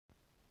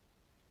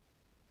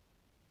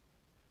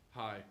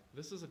Hi,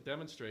 this is a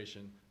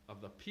demonstration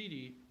of the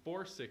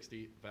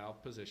PD460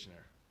 valve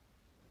positioner.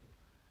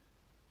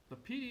 The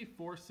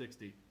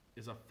PD460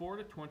 is a 4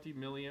 to 20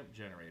 milliamp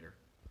generator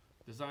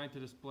designed to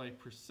display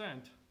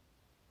percent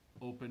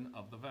open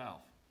of the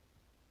valve.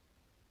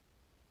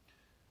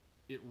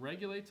 It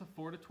regulates a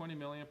 4 to 20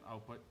 milliamp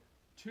output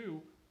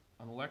to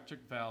an electric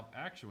valve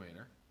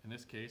actuator, in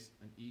this case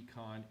an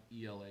Econ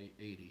ELA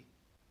 80,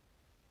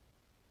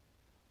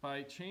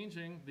 by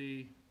changing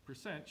the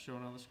percent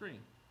shown on the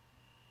screen.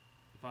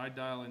 If I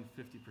dial in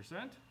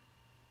 50%,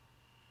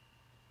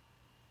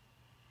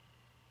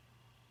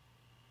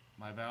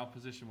 my valve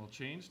position will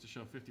change to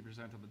show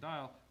 50% of the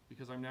dial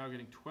because I'm now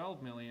getting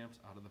 12 milliamps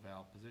out of the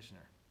valve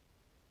positioner.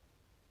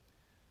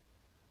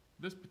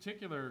 This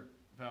particular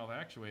valve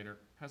actuator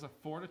has a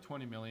 4 to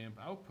 20 milliamp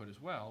output as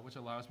well, which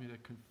allows me to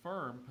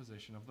confirm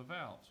position of the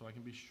valve so I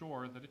can be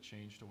sure that it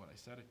changed to what I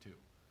set it to.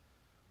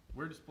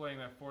 We're displaying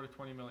that 4 to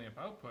 20 milliamp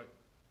output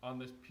on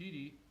this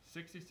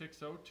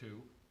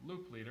PD460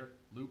 loop leader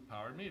loop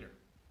powered meter.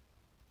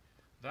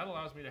 That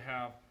allows me to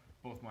have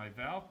both my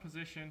valve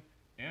position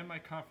and my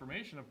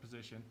confirmation of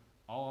position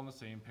all on the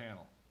same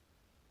panel.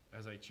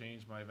 As I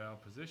change my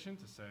valve position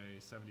to say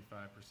 75%,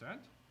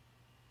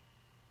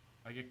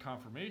 I get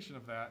confirmation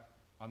of that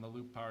on the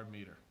loop powered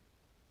meter.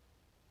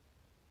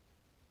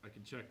 I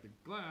can check the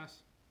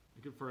glass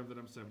and confirm that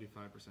I'm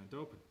 75%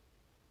 open.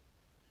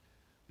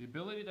 The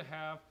ability to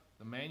have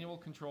the manual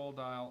control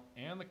dial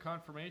and the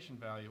confirmation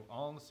value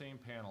all on the same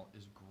panel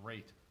is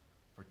great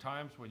for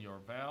times when your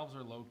valves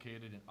are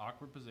located in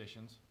awkward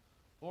positions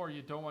or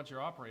you don't want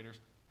your operators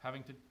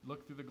having to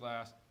look through the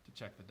glass to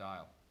check the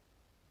dial.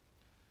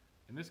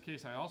 In this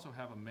case, I also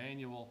have a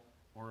manual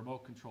or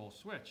remote control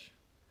switch,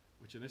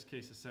 which in this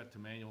case is set to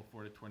manual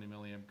 4 to 20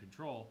 milliamp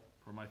control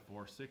for my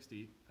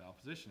 460 valve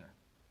positioner.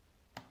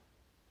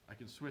 I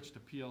can switch to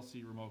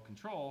PLC remote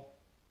control,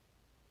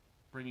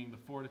 bringing the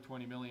 4 to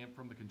 20 milliamp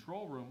from the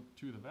control room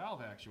to the valve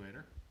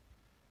actuator.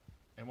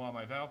 And while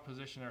my valve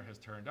positioner has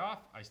turned off,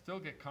 I still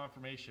get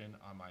confirmation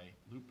on my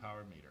loop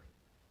powered meter.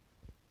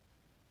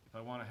 If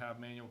I want to have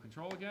manual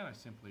control again, I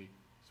simply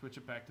switch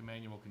it back to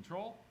manual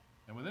control,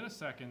 and within a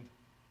second,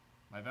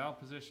 my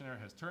valve positioner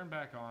has turned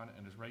back on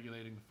and is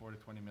regulating the 4 to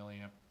 20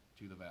 milliamp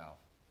to the valve.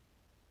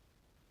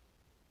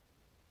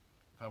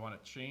 If I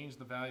want to change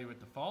the value it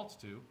defaults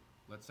to,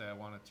 let's say I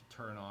want it to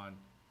turn on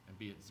and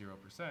be at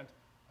 0%,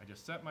 I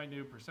just set my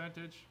new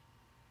percentage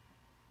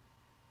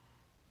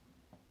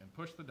and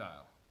push the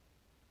dial.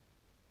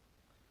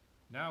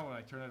 Now when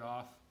I turn it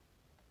off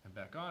and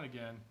back on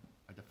again,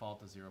 I default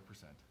to 0%.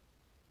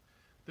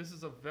 This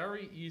is a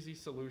very easy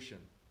solution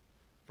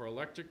for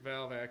electric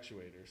valve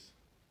actuators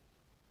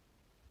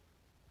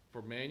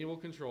for manual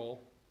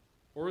control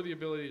or the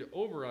ability to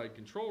override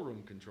control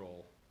room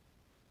control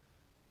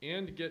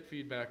and get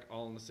feedback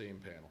all in the same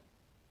panel.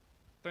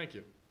 Thank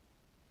you.